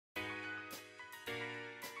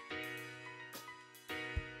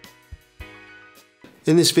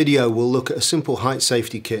In this video we'll look at a simple height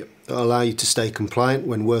safety kit that will allow you to stay compliant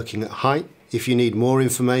when working at height. If you need more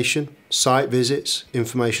information, site visits,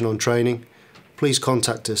 information on training, please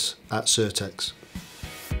contact us at POWERTEX.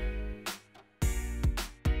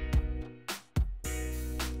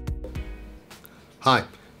 Hi,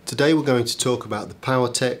 today we're going to talk about the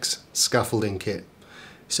POWERTEX scaffolding kit.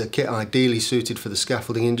 It's a kit ideally suited for the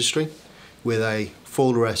scaffolding industry with a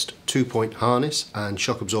fall arrest 2-point harness and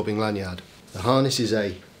shock absorbing lanyard. The harness is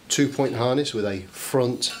a 2-point harness with a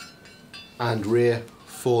front and rear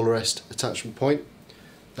fall arrest attachment point.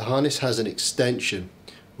 The harness has an extension.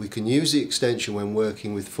 We can use the extension when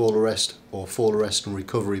working with fall arrest or fall arrest and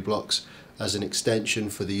recovery blocks as an extension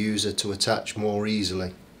for the user to attach more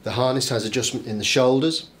easily. The harness has adjustment in the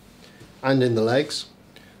shoulders and in the legs.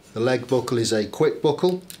 The leg buckle is a quick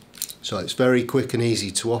buckle, so it's very quick and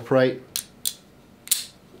easy to operate.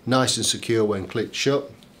 Nice and secure when clicked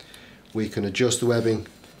shut. We can adjust the webbing,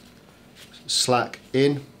 slack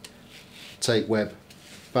in, take web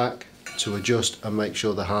back to adjust and make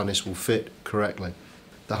sure the harness will fit correctly.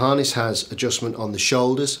 The harness has adjustment on the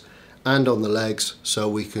shoulders and on the legs so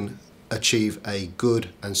we can achieve a good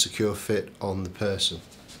and secure fit on the person.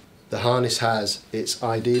 The harness has its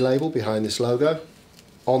ID label behind this logo.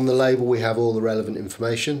 On the label we have all the relevant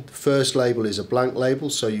information. The first label is a blank label,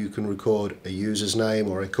 so you can record a user's name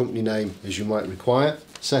or a company name as you might require.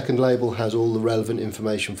 Second label has all the relevant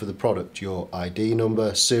information for the product, your ID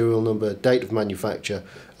number, serial number, date of manufacture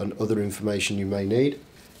and other information you may need,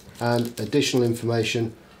 and additional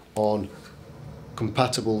information on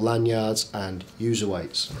compatible lanyards and user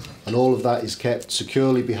weights. And all of that is kept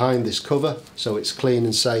securely behind this cover so it's clean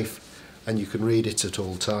and safe and you can read it at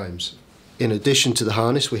all times. In addition to the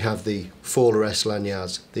harness we have the fall arrest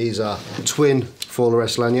lanyards. These are twin fall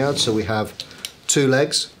arrest lanyards, so we have two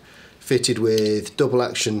legs fitted with double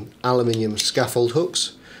action aluminium scaffold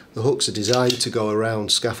hooks. The hooks are designed to go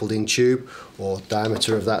around scaffolding tube or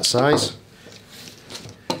diameter of that size.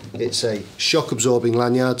 It's a shock absorbing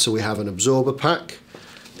lanyard, so we have an absorber pack.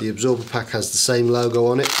 The absorber pack has the same logo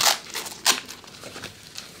on it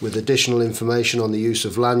with additional information on the use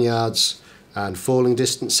of lanyards and falling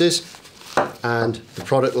distances, and the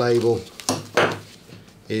product label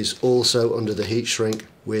is also under the heat shrink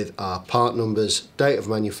with our part numbers, date of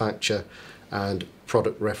manufacture and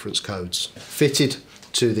product reference codes. Fitted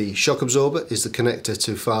to the shock absorber is the connector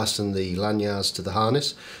to fasten the lanyards to the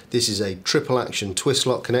harness. This is a triple action twist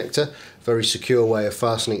lock connector, very secure way of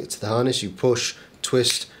fastening it to the harness. You push,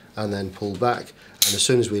 twist and then pull back, and as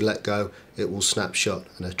soon as we let go it will snap shut,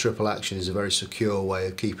 and a triple action is a very secure way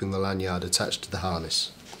of keeping the lanyard attached to the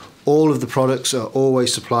harness. All of the products are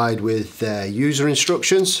always supplied with their user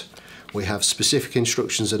instructions. We have specific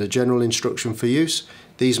instructions and a general instruction for use.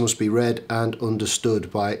 These must be read and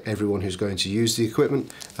understood by everyone who's going to use the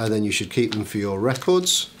equipment, and then you should keep them for your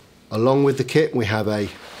records. Along with the kit we have a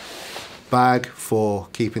bag for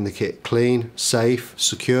keeping the kit clean, safe,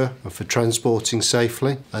 secure and for transporting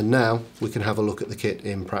safely. And now we can have a look at the kit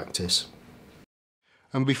in practice.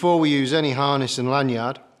 And before we use any harness and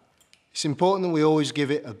lanyard, it's important that we always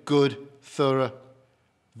give it a good, thorough,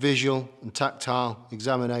 visual and tactile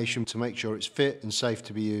examination to make sure it's fit and safe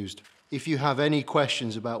to be used. If you have any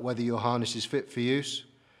questions about whether your harness is fit for use,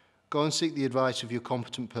 go and seek the advice of your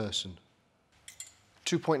competent person.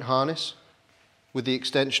 2-point harness with the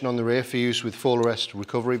extension on the rear for use with fall arrest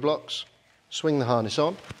recovery blocks. Swing the harness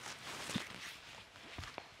on.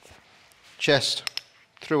 Chest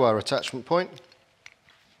through our attachment point.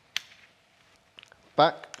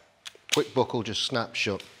 Back, quick buckle just snaps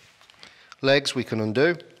shut. Legs we can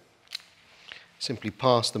undo, simply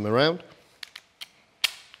pass them around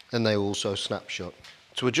and they also snap shut.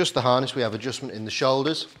 To adjust the harness we have adjustment in the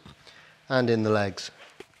shoulders and in the legs.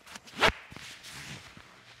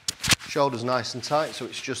 Shoulders nice and tight so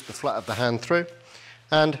it's just the flat of the hand through,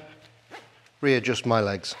 and readjust my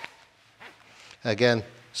legs. Again,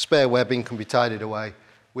 spare webbing can be tidied away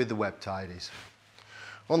with the web tidies.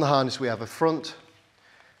 On the harness we have a front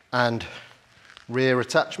and rear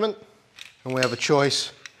attachment, and we have a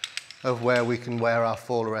choice of where we can wear our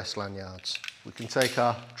fall arrest lanyards. We can take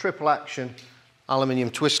our triple action aluminium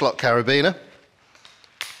twist lock carabiner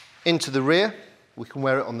into the rear. We can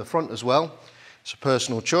wear it on the front as well. It's a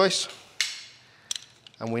personal choice.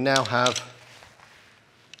 And we now have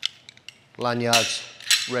lanyards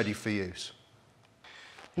ready for use.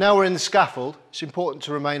 Now we're in the scaffold, it's important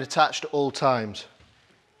to remain attached at all times.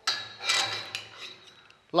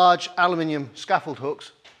 Large aluminium scaffold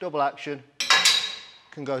hooks, double action,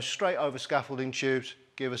 can go straight over scaffolding tubes,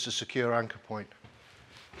 give us a secure anchor point.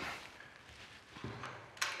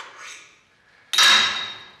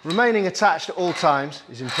 Remaining attached at all times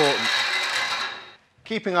is important.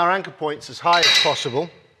 Keeping our anchor points as high as possible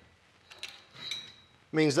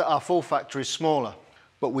means that our fall factor is smaller,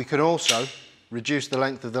 but we can also reduce the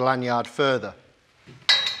length of the lanyard further.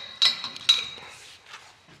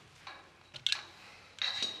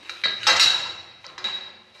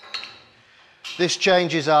 This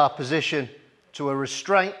changes our position to a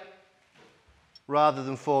restraint rather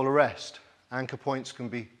than fall arrest. Anchor points can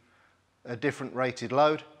be a different rated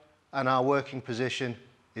load and our working position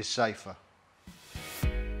is safer.